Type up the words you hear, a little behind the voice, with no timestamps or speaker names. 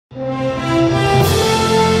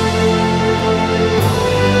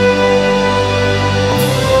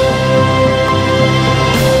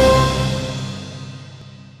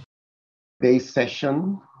Today's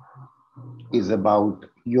session is about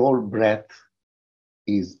your breath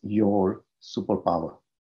is your superpower.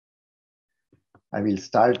 I will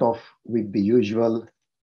start off with the usual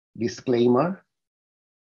disclaimer.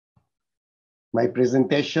 My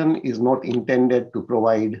presentation is not intended to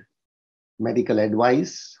provide medical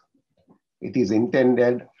advice. It is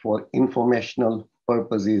intended for informational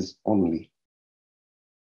purposes only.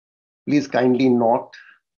 Please kindly note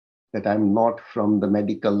that I'm not from the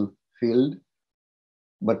medical field,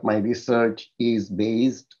 but my research is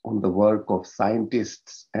based on the work of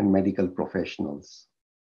scientists and medical professionals.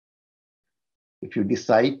 If you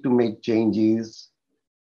decide to make changes,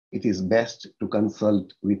 it is best to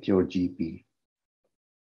consult with your GP.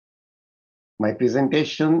 My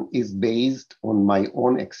presentation is based on my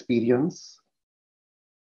own experience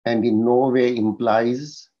and in no way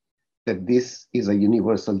implies that this is a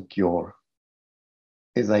universal cure,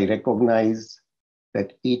 as I recognize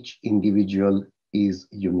that each individual is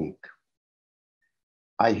unique.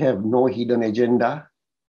 I have no hidden agenda.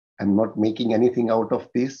 I'm not making anything out of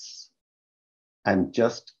this. I'm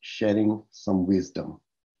just sharing some wisdom.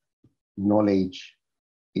 Knowledge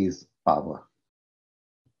is power.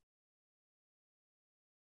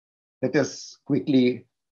 Let us quickly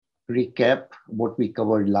recap what we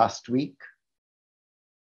covered last week.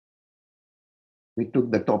 We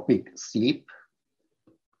took the topic sleep.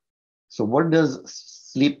 So what does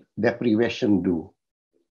sleep deprivation do?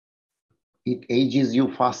 It ages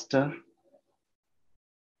you faster.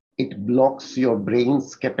 It blocks your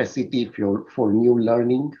brain's capacity for new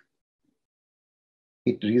learning.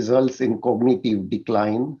 It results in cognitive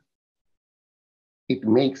decline. It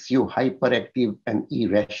makes you hyperactive and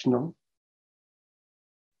irrational.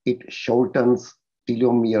 It shortens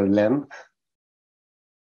telomere length.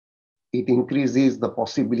 It increases the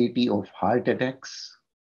possibility of heart attacks.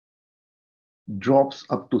 Drops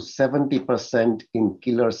up to 70% in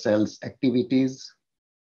killer cells activities,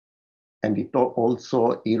 and it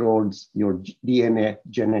also erodes your DNA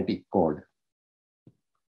genetic code.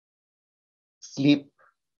 Sleep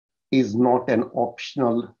is not an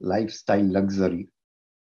optional lifestyle luxury.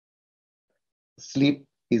 Sleep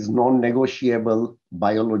is non-negotiable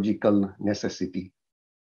biological necessity.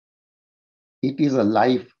 It is a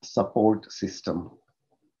life support system.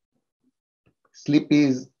 Sleep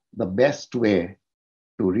is the best way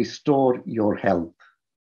to restore your health.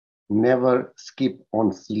 Never skip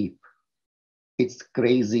on sleep. It's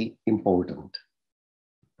crazy important.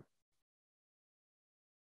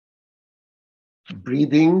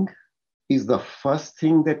 Breathing is the first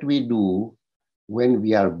thing that we do when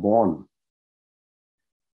we are born,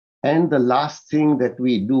 and the last thing that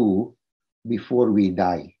we do before we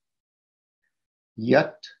die.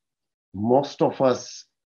 Yet, most of us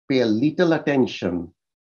pay a little attention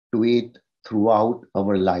to it throughout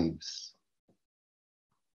our lives.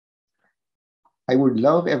 I would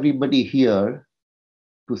love everybody here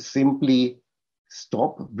to simply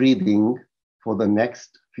stop breathing for the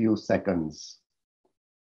next few seconds.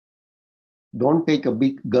 Don't take a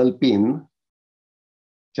big gulp in,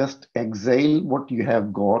 just exhale what you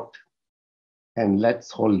have got and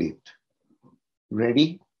let's hold it.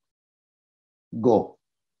 Ready? Go.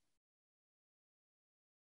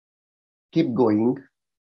 Keep going.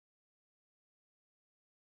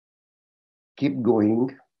 Keep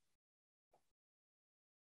going.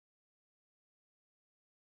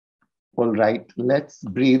 All right, let's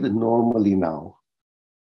breathe normally now.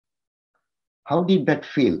 How did that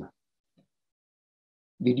feel?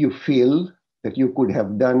 Did you feel that you could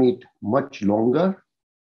have done it much longer?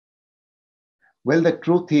 Well, the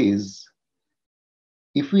truth is,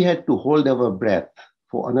 if we had to hold our breath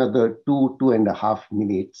for another 2.5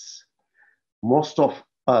 minutes, most of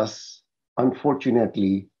us,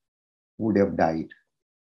 unfortunately, would have died.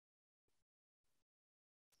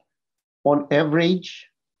 On average,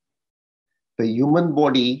 the human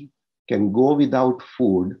body can go without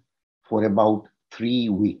food for about 3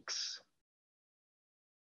 weeks.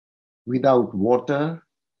 Without water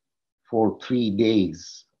for 3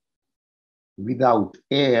 days. Without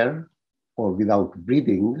air or without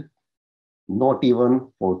breathing, not even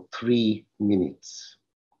for 3 minutes.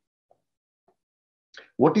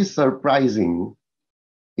 What is surprising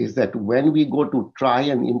is that when we go to try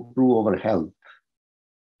and improve our health,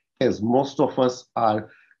 as most of us are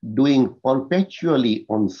doing perpetually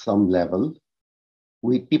on some level,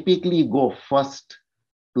 we typically go first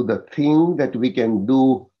to the thing that we can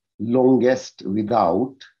do longest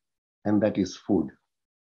without, and that is food.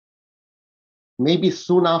 Maybe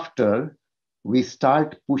soon after, we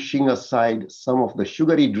start pushing aside some of the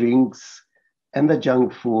sugary drinks and the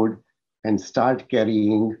junk food and start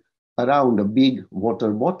carrying around a big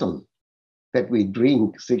water bottle that we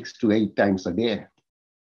drink 6 to 8 times a day,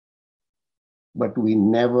 but we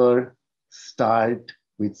never start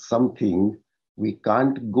with something we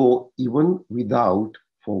can't go even without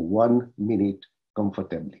for 1 minute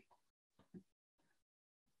comfortably.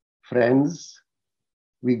 Friends,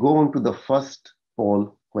 we go on to the first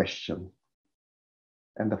poll question.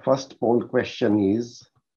 And the first poll question is,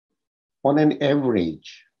 on an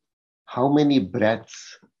average, how many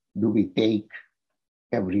breaths do we take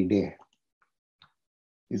every day?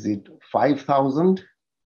 Is it 5,000?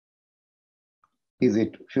 Is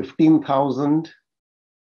it 15,000?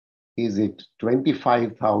 Is it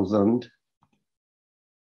 25,000?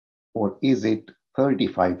 Or is it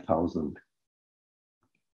 35,000?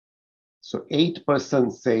 So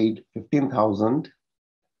 8% said 15,000,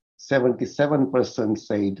 77%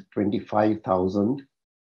 said 25,000,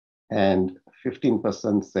 and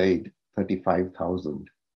 15% said 35,000.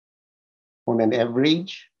 On an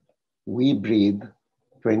average, we breathe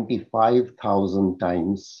 25,000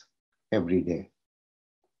 times every day.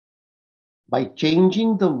 By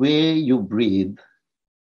changing the way you breathe,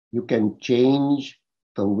 you can change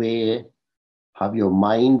the way how your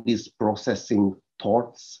mind is processing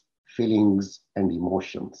thoughts, feelings, and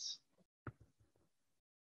emotions.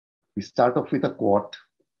 We start off with a quote.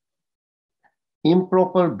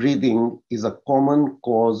 Improper breathing is a common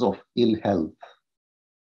cause of ill health.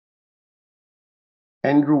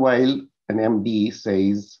 Andrew Weil, an MD,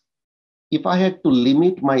 says, if I had to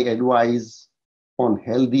limit my advice on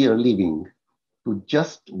healthier living to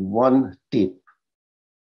just one tip,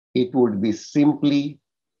 it would be simply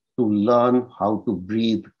to learn how to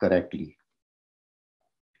breathe correctly.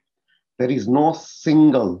 There is no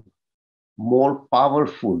single more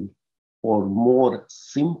powerful or more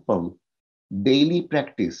simple daily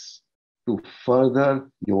practice to further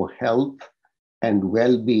your health and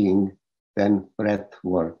well-being than breath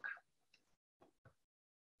work.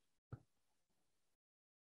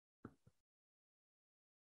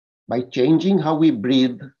 By changing how we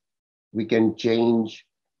breathe, we can change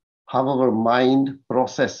how our mind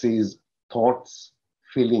processes thoughts,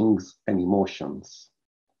 feelings, and emotions.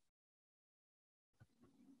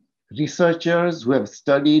 Researchers who have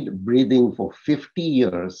studied breathing for 50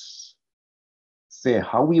 years say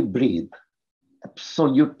how we breathe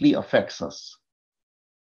absolutely affects us.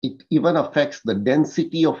 It even affects the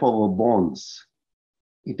density of our bones.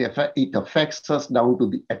 It affects us down to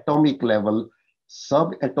the atomic level,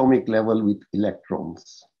 subatomic level with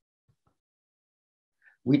electrons.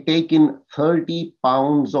 We take in 30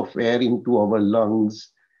 pounds of air into our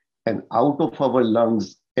lungs and out of our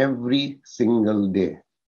lungs every single day.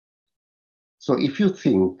 So if you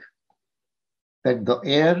think that the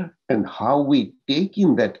air and how we take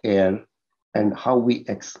in that air and how we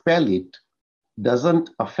expel it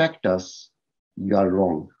doesn't affect us, you are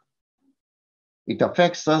wrong. It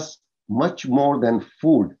affects us much more than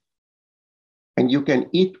food. And you can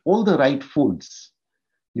eat all the right foods.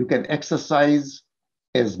 You can exercise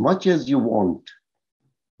as much as you want.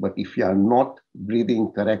 But if you are not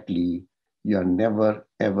breathing correctly, you are never,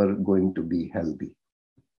 ever going to be healthy.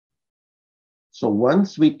 So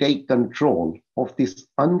once we take control of this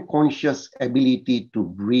unconscious ability to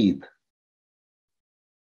breathe,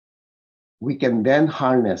 we can then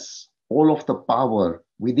harness all of the power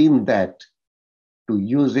within that to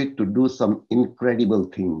use it to do some incredible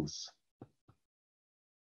things.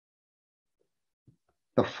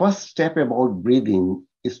 The first step about breathing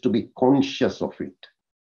is to be conscious of it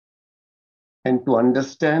and to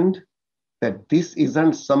understand that this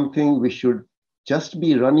isn't something we should just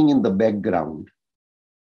be running in the background,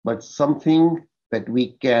 but something that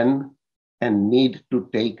we can and need to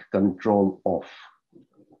take control of.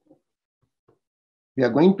 We are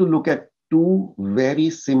going to look at two very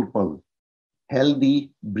simple,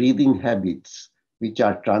 healthy breathing habits which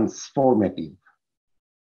are transformative.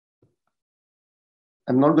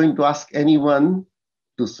 I'm not going to ask anyone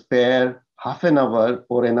to spare half an hour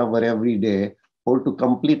or an hour every day or to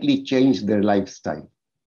completely change their lifestyle.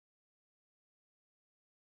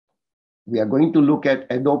 We are going to look at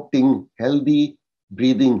adopting healthy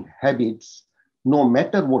breathing habits no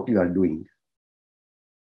matter what you are doing.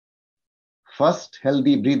 First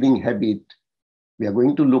healthy breathing habit we are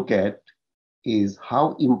going to look at is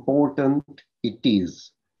how important it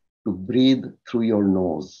is to breathe through your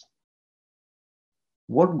nose.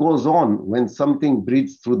 What goes on when someone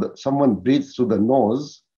breathes through the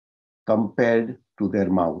nose compared to their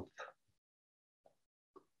mouth?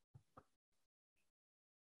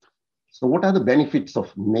 So what are the benefits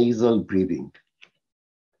of nasal breathing?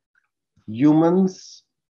 Humans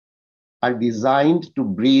are designed to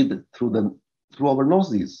breathe through our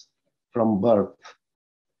noses from birth.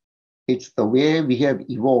 It's the way we have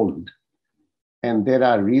evolved, and there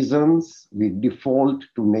are reasons we default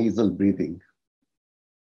to nasal breathing.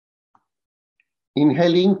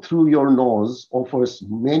 Inhaling through your nose offers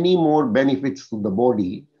many more benefits to the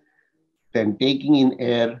body than taking in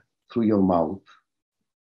air through your mouth.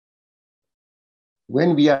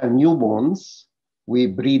 When we are newborns, we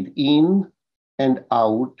breathe in and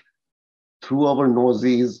out through our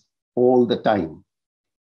noses all the time.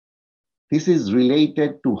 This is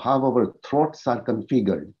related to how our throats are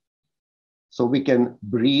configured, so we can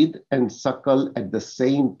breathe and suckle at the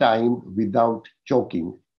same time without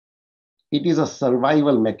choking. It is a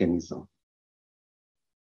survival mechanism.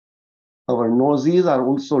 Our noses are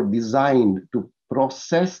also designed to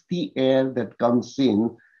process the air that comes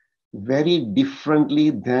in very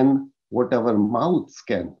differently than what our mouths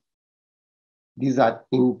can. These are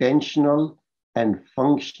intentional and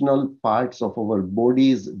functional parts of our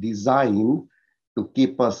body's design to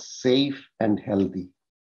keep us safe and healthy.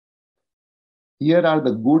 Here are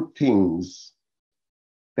the good things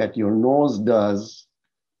that your nose does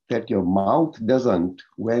that your mouth doesn't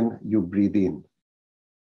when you breathe in.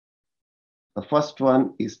 The first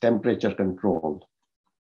one is temperature control.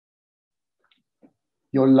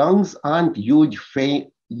 Your lungs aren't huge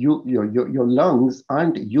your lungs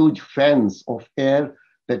aren't huge fans of air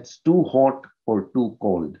that's too hot or too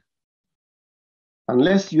cold.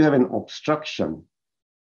 Unless you have an obstruction,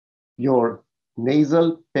 your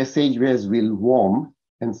nasal passageways will warm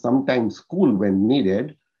and sometimes cool when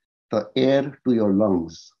needed the air to your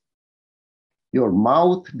lungs. Your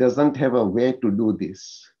mouth doesn't have a way to do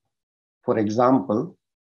this. For example,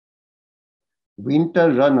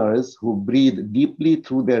 winter runners who breathe deeply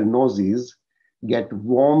through their noses get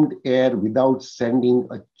warmed air without sending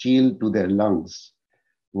a chill to their lungs,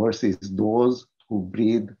 versus those who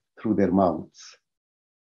breathe through their mouths.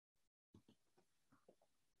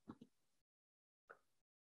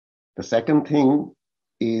 The second thing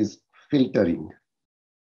is filtering.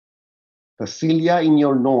 The cilia in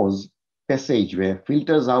your nose passageway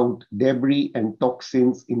filters out debris and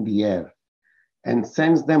toxins in the air and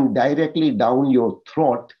sends them directly down your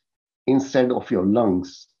throat instead of your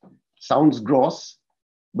lungs. Sounds gross,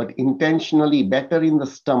 but intentionally better in the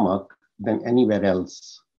stomach than anywhere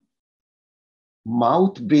else.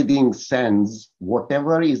 Mouth breathing sends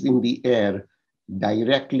whatever is in the air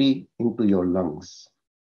directly into your lungs.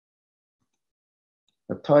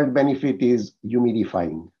 The third benefit is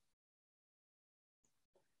humidifying.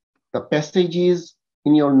 The passages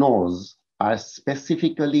in your nose are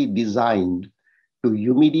specifically designed to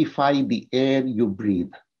humidify the air you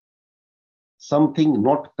breathe, something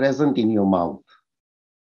not present in your mouth.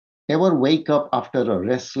 Ever wake up after a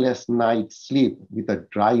restless night's sleep with a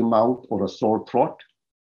dry mouth or a sore throat?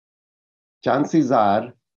 Chances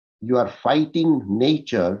are you are fighting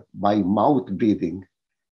nature by mouth breathing,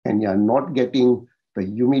 and you are not getting the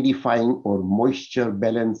humidifying or moisture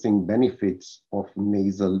balancing benefits of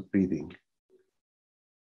nasal breathing.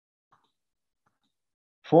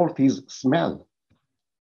 Fourth is smell.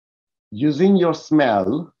 Using your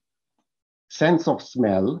sense of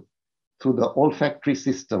smell through the olfactory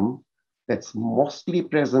system that's mostly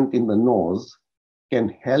present in the nose can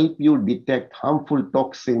help you detect harmful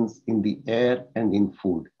toxins in the air and in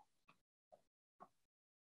food.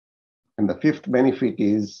 And the fifth benefit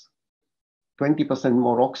is 20%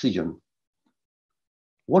 more oxygen.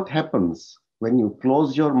 What happens when you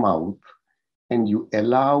close your mouth and you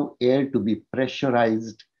allow air to be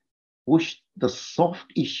pressurized, push the soft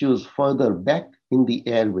tissues further back in the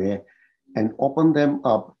airway and open them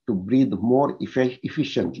up to breathe more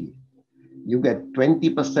efficiently? You get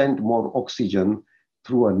 20% more oxygen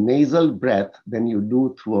through a nasal breath than you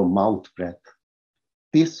do through a mouth breath.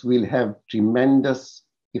 This will have tremendous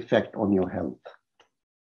effect on your health.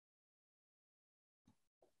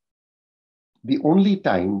 The only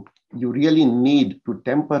time you really need to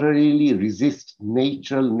temporarily resist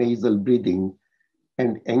natural nasal breathing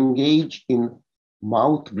and engage in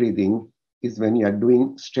mouth breathing is when you are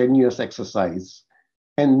doing strenuous exercise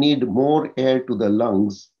and need more air to the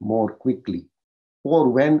lungs more quickly, or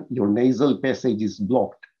when your nasal passage is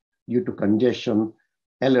blocked due to congestion,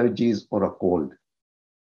 allergies, or a cold.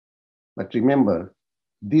 But remember,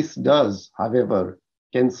 this does, however,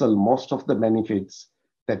 cancel most of the benefits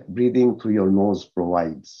that breathing through your nose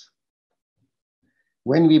provides.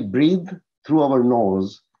 When we breathe through our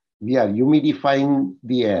nose, we are humidifying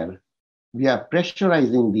the air, we are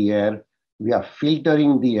pressurizing the air, we are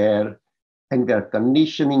filtering the air, and we are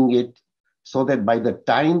conditioning it so that by the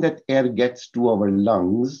time that air gets to our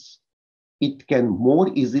lungs, it can more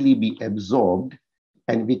easily be absorbed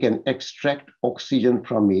and we can extract oxygen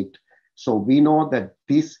from it So we know that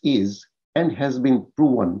this is and has been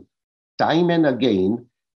proven time and again,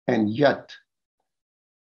 and yet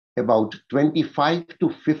about 25 to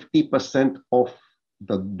 50% of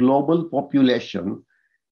the global population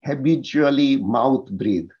habitually mouth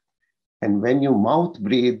breathe. And when you mouth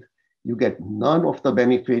breathe, you get none of the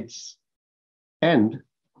benefits, and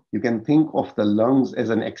you can think of the lungs as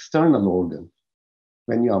an external organ.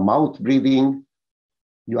 When you are mouth breathing,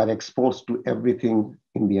 you are exposed to everything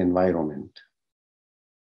in the environment.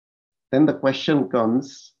 Then the question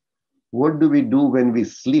comes, what do we do when we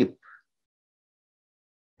sleep?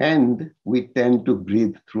 And we tend to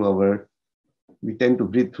breathe through our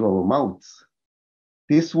mouths.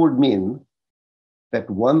 This would mean that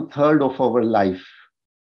 1/3 of our life,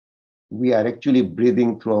 we are actually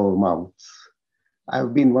breathing through our mouths.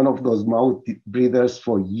 I've been one of those mouth breathers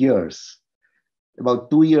for years. About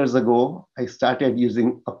 2 years ago, I started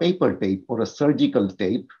using a paper tape or a surgical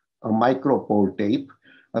tape, a micropore tape,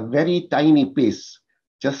 a very tiny piece,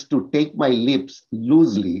 just to take my lips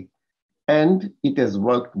loosely, and it has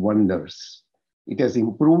worked wonders. It has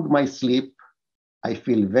improved my sleep. I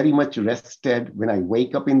feel very much rested when I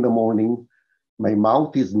wake up in the morning. My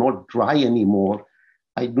mouth is not dry anymore.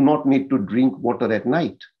 I do not need to drink water at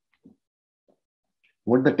night.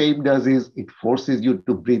 What the tape does is it forces you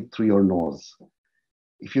to breathe through your nose.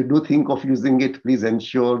 If you do think of using it, please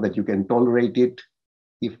ensure that you can tolerate it.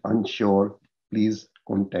 If unsure, please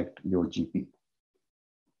contact your GP.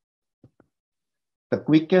 The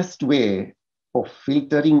quickest way of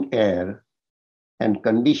filtering air and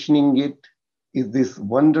conditioning it is this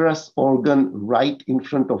wondrous organ right in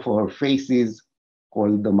front of our faces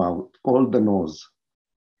called the mouth, called the nose.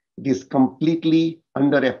 It is completely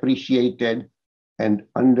underappreciated and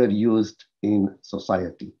underused in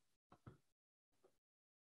society.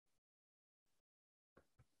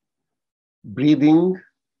 Breathing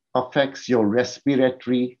affects your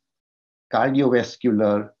respiratory,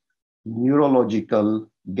 cardiovascular, neurological,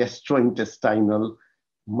 gastrointestinal,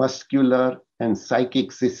 muscular, and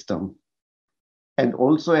psychic system, and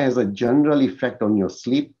also has a general effect on your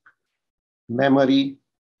sleep, memory,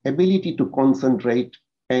 ability to concentrate,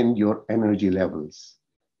 and your energy levels.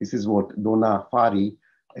 This is what Donna Fari,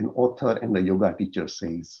 an author and a yoga teacher,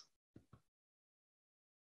 says.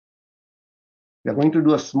 We are going to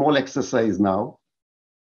do a small exercise now.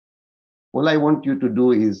 All I want you to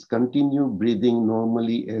do is continue breathing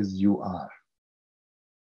normally as you are.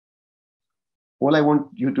 All I want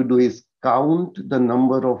you to do is count the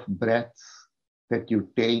number of breaths that you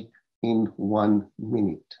take in 1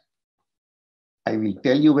 minute. I will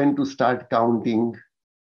tell you when to start counting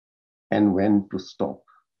and when to stop.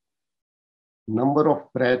 Number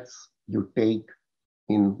of breaths you take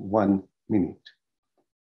in 1 minute.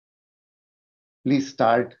 Please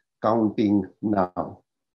start counting now.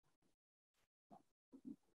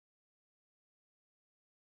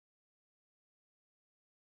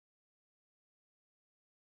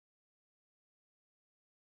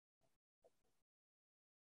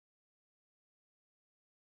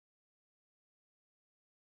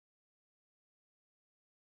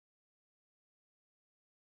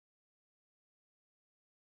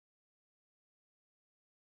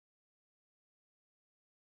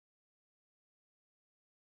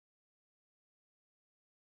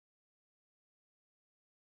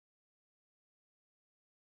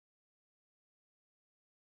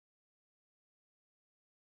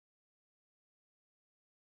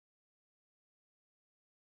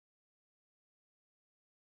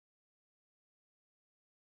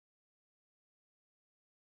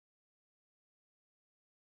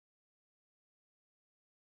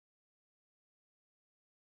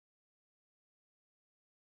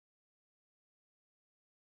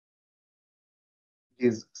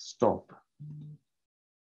 Is stop.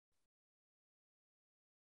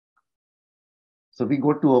 So we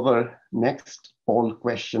go to our next poll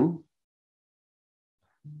question,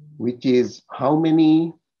 which is how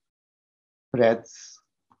many breaths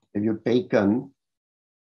have you taken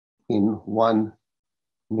in 1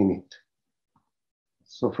 minute?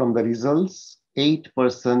 So from the results,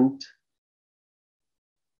 8%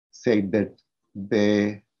 said that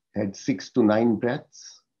they had 6 to 9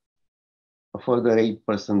 breaths. A further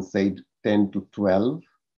 8% said 10 to 12.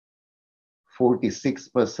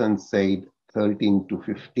 46% said 13 to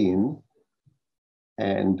 15.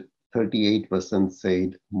 And 38%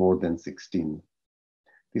 said more than 16.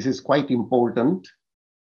 This is quite important.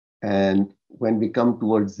 And when we come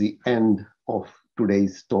towards the end of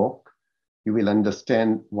today's talk, you will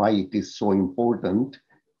understand why it is so important.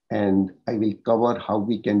 And I will cover how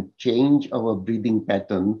we can change our breathing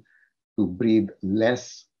pattern to breathe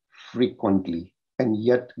less frequently and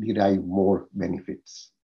yet derive more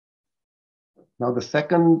benefits. Now, the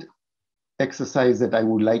second exercise that I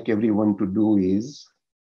would like everyone to do is,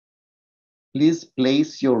 please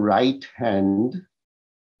place your right hand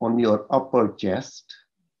on your upper chest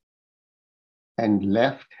and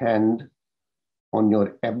left hand on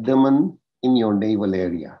your abdomen in your navel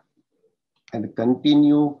area, and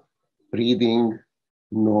continue breathing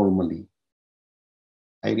normally.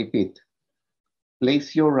 I repeat,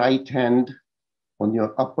 place your right hand on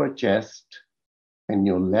your upper chest and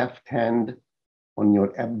your left hand on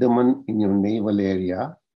your abdomen in your navel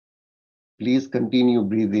area. Please continue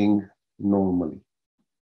breathing normally.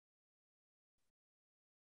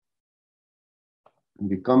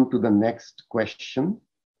 We come to the next question.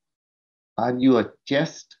 Are you a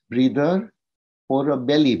chest breather or a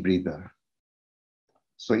belly breather?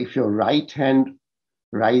 So if your right hand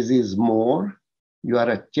rises more, you are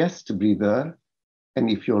a chest breather. And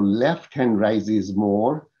if your left hand rises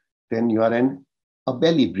more, then you are a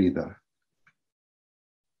belly breather.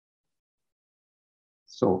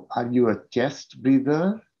 So are you a chest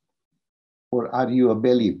breather or are you a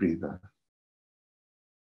belly breather?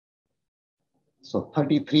 So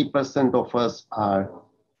 33% of us are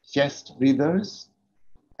chest breathers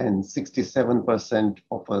and 67%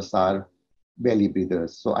 of us are belly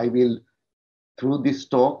breathers. So I will, through this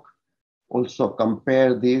talk, also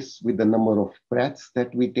compare this with the number of breaths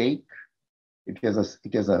that we take. It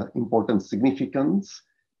has an important significance.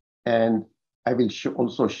 And I will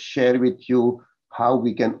also share with you how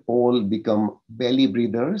we can all become belly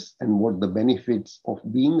breathers and what the benefits of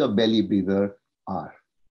being a belly breather are.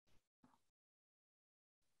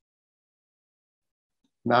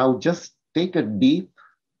 Now just take a deep,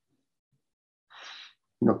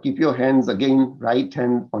 keep your hands again, right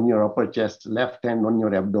hand on your upper chest, left hand on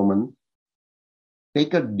your abdomen.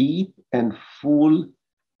 Take a deep and full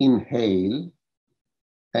inhale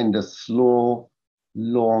and a slow,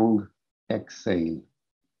 long exhale.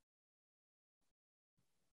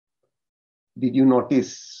 Did you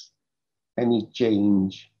notice any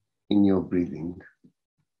change in your breathing?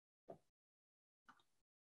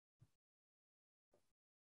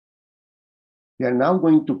 We are now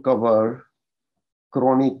going to cover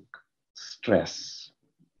chronic stress.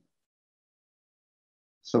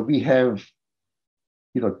 So we have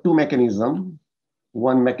two mechanisms.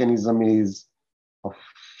 One mechanism is a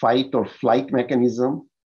fight or flight mechanism,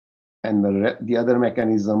 and the other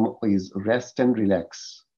mechanism is rest and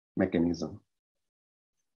relax mechanism.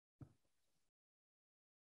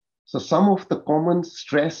 So some of the common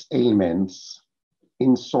stress ailments,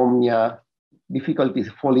 insomnia, difficulty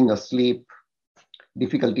falling asleep,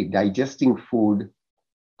 difficulty digesting food,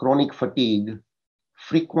 chronic fatigue,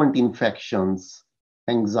 frequent infections,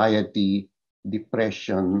 anxiety,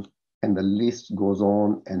 depression, and the list goes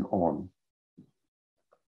on and on.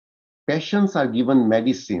 Patients are given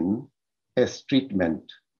medicine as treatment,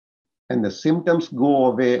 and the symptoms go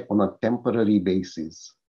away on a temporary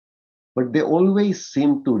basis, but they always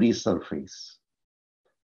seem to resurface.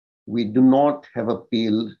 We do not have a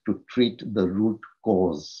pill to treat the root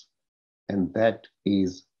cause, and that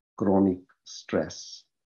is chronic stress.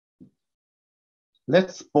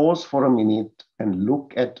 Let's pause for a minute and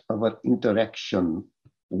look at our interaction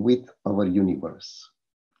with our universe,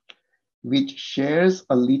 which shares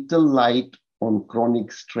a little light on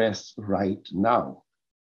chronic stress right now.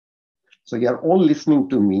 So you're all listening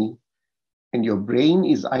to me, and your brain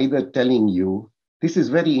is either telling you, this is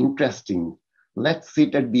very interesting, let's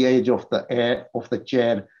sit at the edge of the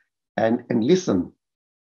chair and listen.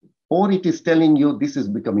 Or it is telling you, this is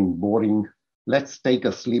becoming boring, let's take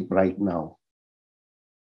a sleep right now.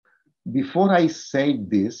 Before I said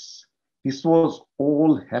this was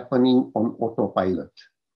all happening on autopilot.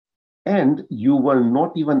 And you were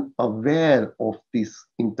not even aware of this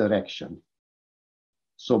interaction.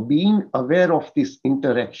 So being aware of this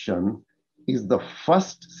interaction is the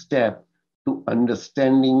first step to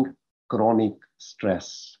understanding chronic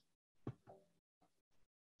stress.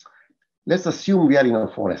 Let's assume we are in a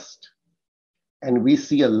forest and we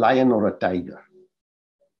see a lion or a tiger.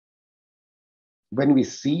 When we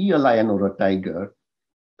see a lion or a tiger,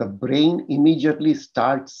 the brain immediately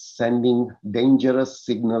starts sending dangerous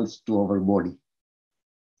signals to our body,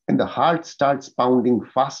 and the heart starts pounding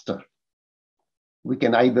faster. We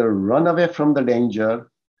can either run away from the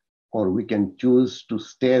danger, or we can choose to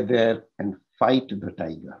stay there and fight the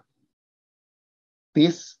tiger.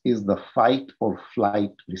 This is the fight or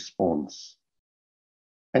flight response.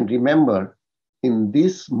 And remember, in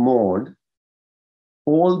this mode,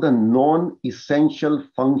 all the non-essential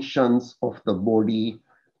functions of the body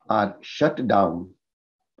are shut down.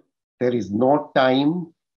 There is no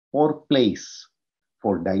time or place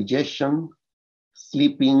for digestion,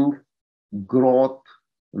 sleeping, growth,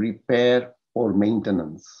 repair, or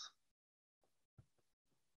maintenance.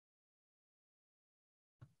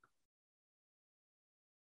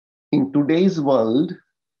 In today's world,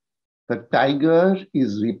 the tiger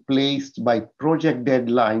is replaced by project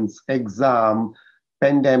deadlines, exam,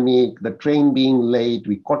 pandemic, the train being late,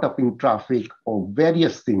 we caught up in traffic, or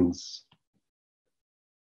various things.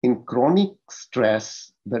 In chronic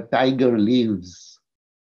stress, the tiger lives,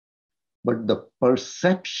 but the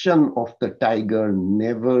perception of the tiger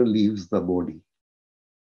never leaves the body.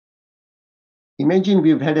 Imagine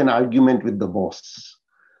we've had an argument with the boss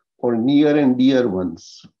or near and dear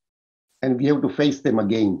ones, and we have to face them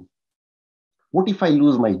again. What if I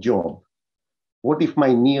lose my job? What if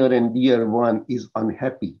my near and dear one is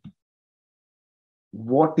unhappy?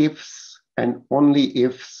 What ifs and only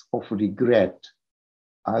ifs of regret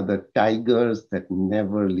are the tigers that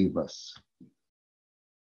never leave us.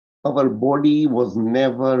 Our body was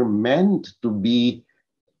never meant to being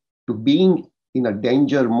in a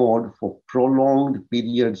danger mode for prolonged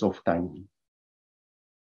periods of time.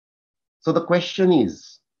 So the question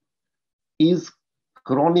is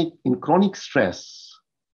chronic stress,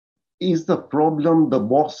 is the problem the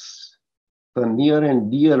boss, the near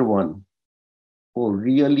and dear one, or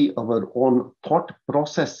really our own thought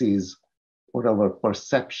processes or our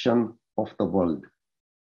perception of the world?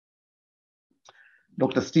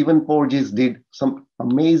 Dr. Stephen Porges did some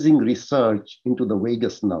amazing research into the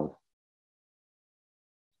vagus nerve.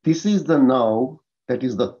 This is the nerve that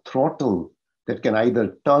is the throttle that can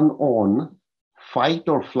either turn on fight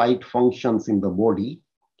or flight functions in the body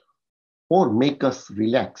or make us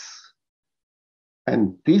relax.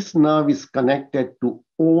 And this nerve is connected to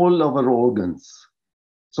all our organs.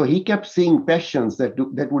 So he kept seeing patients that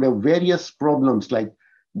would have various problems like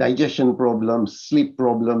digestion problems, sleep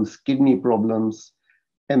problems, kidney problems,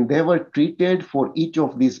 and they were treated for each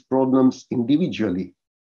of these problems individually.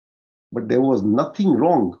 But there was nothing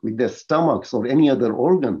wrong with their stomachs or any other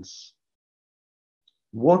organs.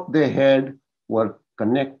 What they had were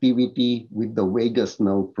connectivity with the vagus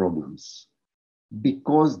nerve problems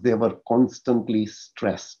because they were constantly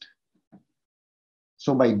stressed.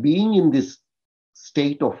 So by being in this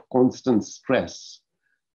state of constant stress,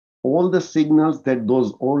 all the signals that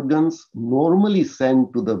those organs normally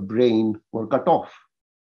send to the brain were cut off.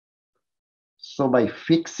 So by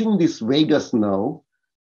fixing this vagus nerve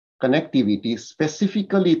connectivity,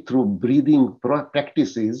 specifically through breathing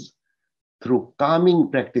practices, through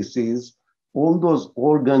calming practices, all those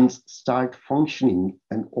organs start functioning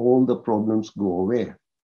and all the problems go away.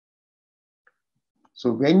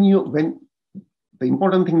 So the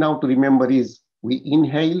important thing now to remember is we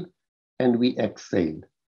inhale and we exhale.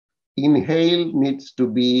 Inhale needs to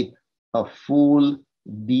be a full,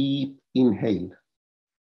 deep inhale.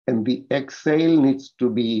 And the exhale needs to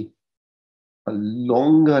be a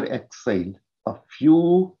longer exhale, a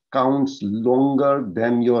few counts longer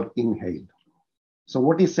than your inhale. So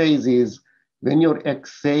what he says is, when your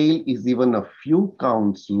exhale is even a few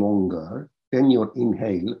counts longer than your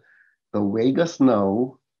inhale, the vagus nerve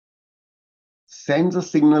sends a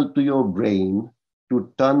signal to your brain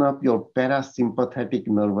to turn up your parasympathetic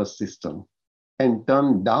nervous system and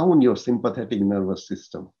turn down your sympathetic nervous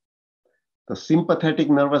system. The sympathetic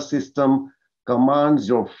nervous system commands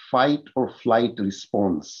your fight or flight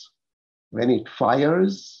response. When it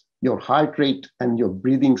fires, your heart rate and your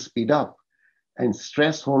breathing speed up, and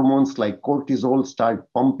stress hormones like cortisol start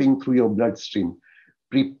pumping through your bloodstream,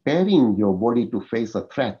 preparing your body to face a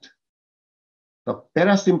threat. The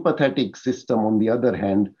parasympathetic system, on the other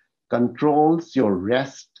hand, controls your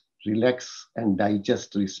rest, relax, and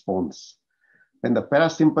digest response. When the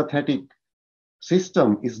parasympathetic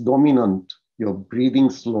system is dominant, your breathing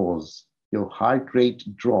slows, your heart rate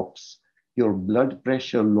drops, your blood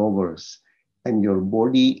pressure lowers, and your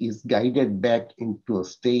body is guided back into a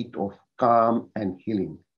state of calm and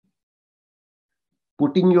healing.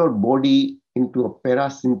 Putting your body into a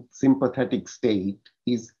parasympathetic state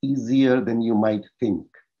is easier than you might think.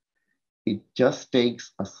 It just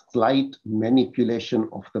takes a slight manipulation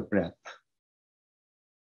of the breath.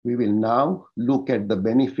 We will now look at the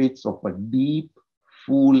benefits of a deep,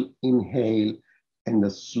 full inhale and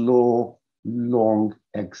a slow, long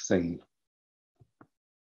exhale.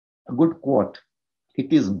 A good quote: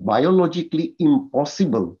 "It is biologically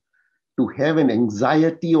impossible to have an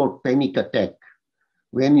anxiety or panic attack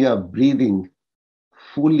when you are breathing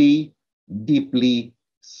fully, deeply,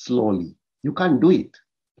 slowly. You can't do it."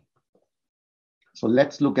 So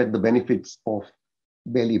let's look at the benefits of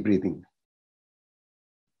belly breathing.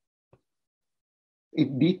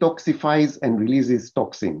 It detoxifies and releases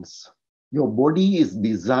toxins. Your body is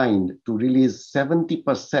designed to release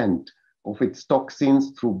 70% of its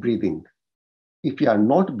toxins through breathing. If you are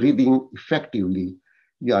not breathing effectively,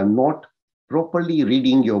 you are not properly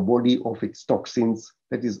ridding your body of its toxins.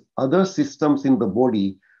 That is, other systems in the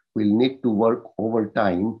body will need to work over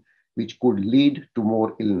time, which could lead to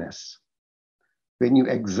more illness. When you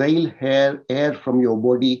exhale air from your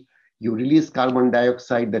body, you release carbon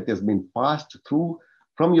dioxide that has been passed through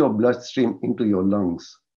from your bloodstream into your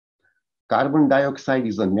lungs. Carbon dioxide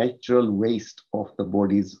is a natural waste of the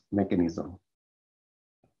body's mechanism.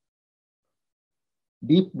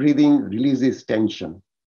 Deep breathing releases tension.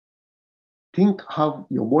 Think how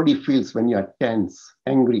your body feels when you are tense,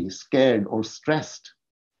 angry, scared, or stressed.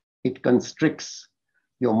 It constricts,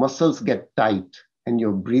 your muscles get tight, and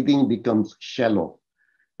your breathing becomes shallow.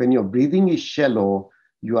 When your breathing is shallow,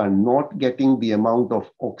 you are not getting the amount of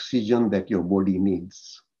oxygen that your body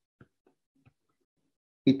needs.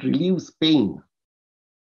 It relieves pain.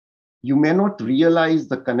 You may not realize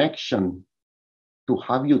the connection to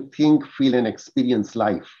how you think, feel, and experience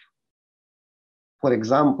life. For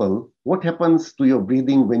example, what happens to your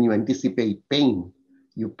breathing when you anticipate pain?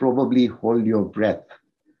 You probably hold your breath.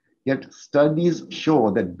 Yet studies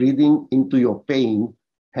show that breathing into your pain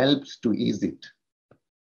helps to ease it.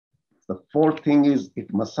 The fourth thing is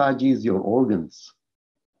it massages your organs.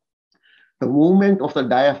 The movement of the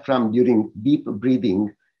diaphragm during deep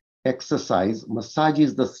breathing exercise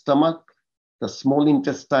massages the stomach, the small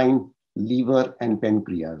intestine, liver, and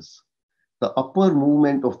pancreas. The upper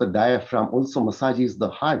movement of the diaphragm also massages the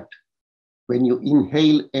heart. When you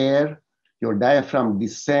inhale air, your diaphragm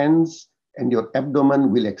descends and your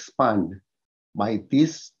abdomen will expand. By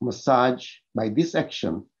this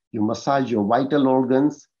action, you massage your vital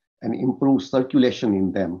organs and improve circulation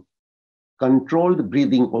in them. Controlled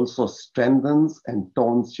breathing also strengthens and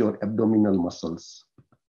tones your abdominal muscles.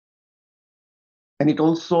 And it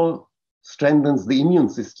also strengthens the immune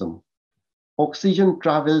system. Oxygen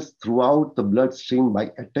travels throughout the bloodstream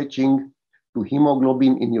by attaching to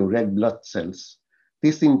hemoglobin in your red blood cells.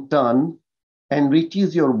 This in turn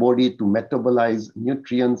enriches your body to metabolize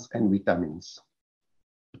nutrients and vitamins.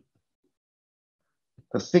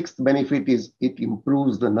 The sixth benefit is it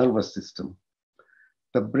improves the nervous system.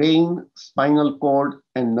 The brain, spinal cord,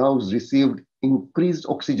 and nerves received increased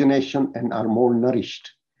oxygenation and are more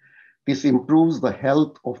nourished. This improves the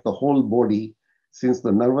health of the whole body since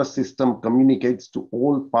the nervous system communicates to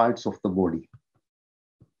all parts of the body.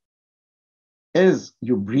 As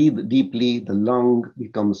you breathe deeply, the lung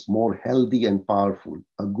becomes more healthy and powerful,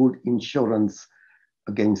 a good insurance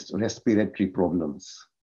against respiratory problems.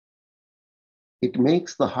 It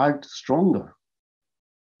makes the heart stronger.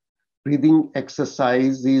 Breathing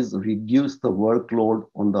exercises reduce the workload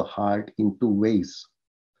on the heart in two ways.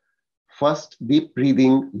 First, deep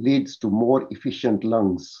breathing leads to more efficient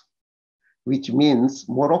lungs, which means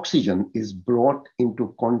more oxygen is brought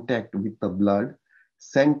into contact with the blood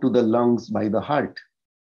sent to the lungs by the heart.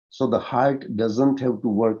 So the heart doesn't have to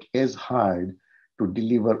work as hard to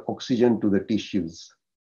deliver oxygen to the tissues.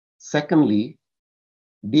 Secondly,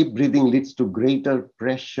 deep breathing leads to greater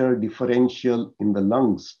pressure differential in the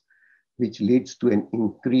lungs, which leads to an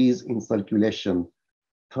increase in circulation,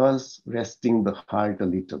 thus resting the heart a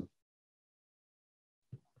little.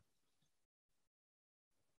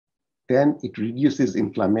 Then it reduces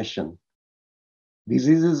inflammation.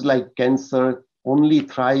 Diseases like cancer only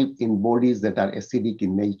thrive in bodies that are acidic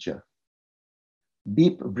in nature.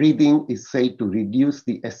 Deep breathing is said to reduce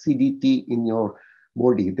the acidity in your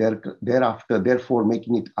body, therefore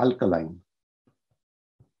making it alkaline.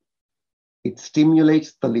 It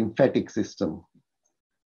stimulates the lymphatic system.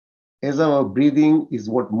 As our breathing is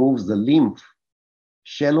what moves the lymph,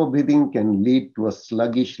 shallow breathing can lead to a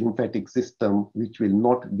sluggish lymphatic system, which will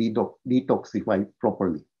not detoxify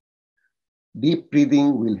properly. Deep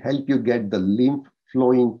breathing will help you get the lymph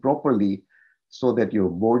flowing properly so that your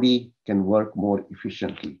body can work more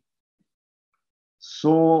efficiently.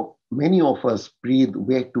 So many of us breathe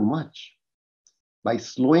way too much. By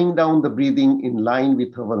slowing down the breathing in line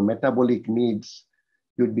with our metabolic needs,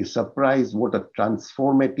 you'd be surprised what a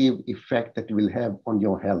transformative effect that will have on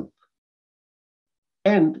your health.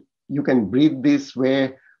 And you can breathe this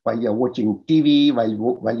way while you're watching TV,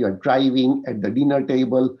 while you're driving, at the dinner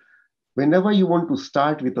table. Whenever you want to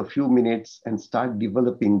start with a few minutes and start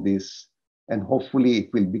developing this, and hopefully it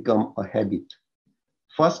will become a habit.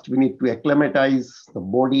 First, we need to acclimatize the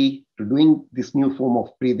body to doing this new form of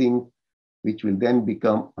breathing, which will then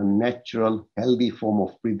become a natural, healthy form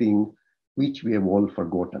of breathing, which we have all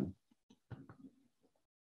forgotten.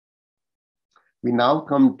 We now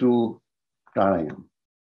come to pranayama.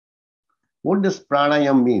 What does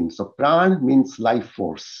pranayam mean? So pran means life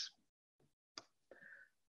force.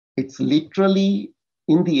 It's literally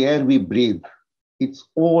in the air we breathe. It's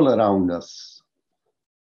all around us.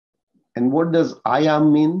 And what does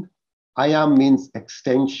ayam mean? Ayam means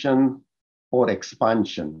extension or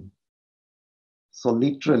expansion. So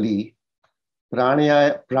literally,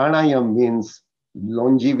 pranayam means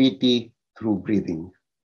longevity through breathing.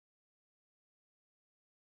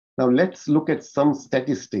 Now let's look at some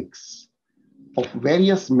statistics of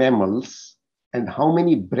various mammals and how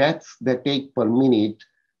many breaths they take per minute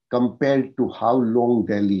compared to how long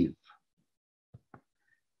they live.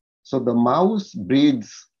 So the mouse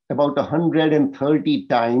breathes about 130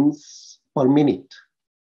 times per minute,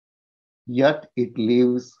 yet it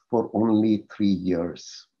lives for only 3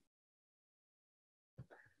 years.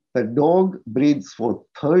 The dog breathes for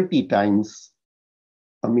 30 times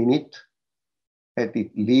a minute, and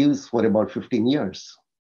it lives for about 15 years.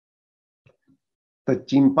 The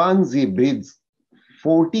chimpanzee breathes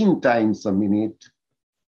 14 times a minute,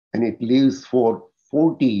 and it lives for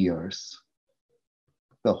 40 years.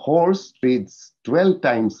 The horse breathes 12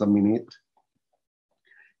 times a minute,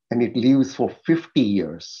 and it lives for 50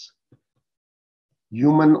 years.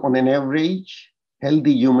 Human on an average,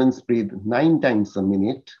 healthy humans breathe 9 times a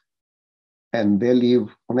minute, and they live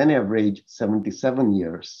on an average 77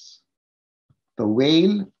 years. The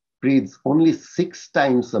whale breathes only 6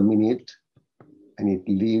 times a minute, and it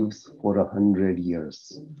lives for 100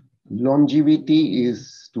 years. Longevity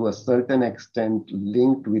is to a certain extent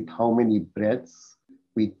linked with how many breaths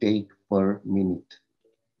we take per minute.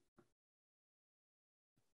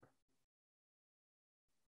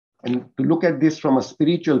 And to look at this from a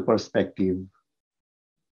spiritual perspective,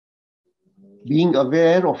 being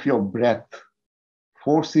aware of your breath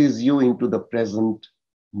forces you into the present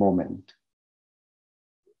moment,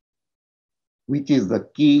 which is the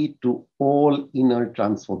key to all inner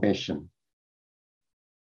transformation.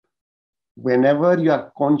 Whenever you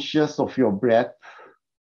are conscious of your breath,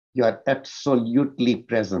 you are absolutely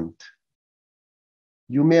present.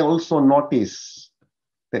 You may also notice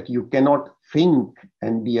that you cannot think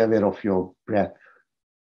and be aware of your breath.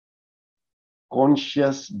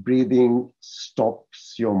 Conscious breathing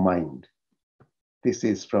stops your mind. This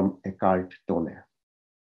is from Eckhart Tolle.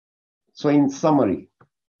 So in summary,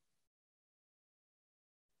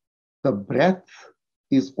 the breath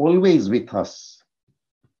is always with us.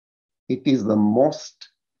 It is the most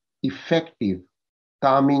effective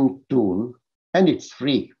calming tool, and it's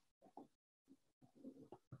free.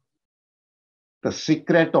 The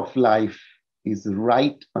secret of life is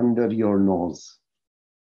right under your nose.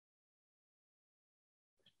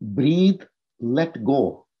 Breathe, let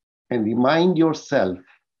go, and remind yourself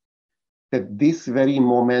that this very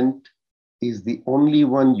moment is the only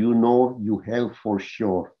one you know you have for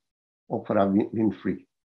sure. Oprah Winfrey.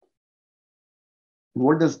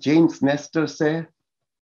 What does James Nestor say?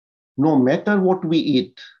 No matter what we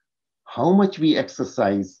eat, how much we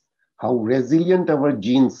exercise, how resilient our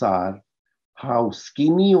genes are, how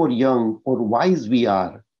skinny or young or wise we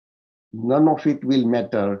are, none of it will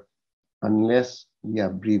matter unless we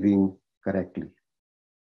are breathing correctly.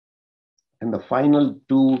 And the final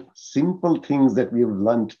 2 simple things that we've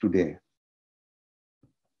learned today.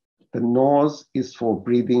 The nose is for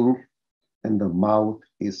breathing and the mouth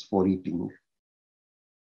is for eating.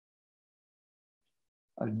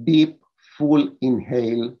 A deep, full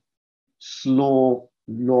inhale, slow,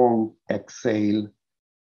 long exhale.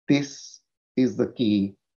 This is the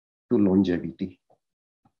key to longevity.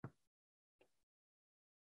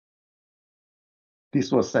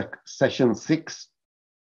 This was session 6.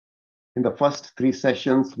 In the first 3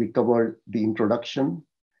 sessions, we covered the introduction,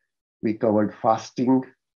 we covered fasting,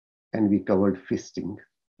 and we covered feasting.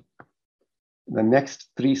 The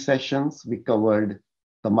next 3 sessions, we covered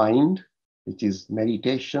the mind, which is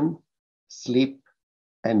meditation, sleep,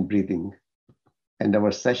 and breathing. And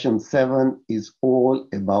our session 7 is all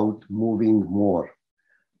about moving more.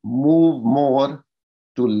 Move more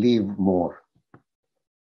to live more.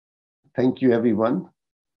 Thank you, everyone.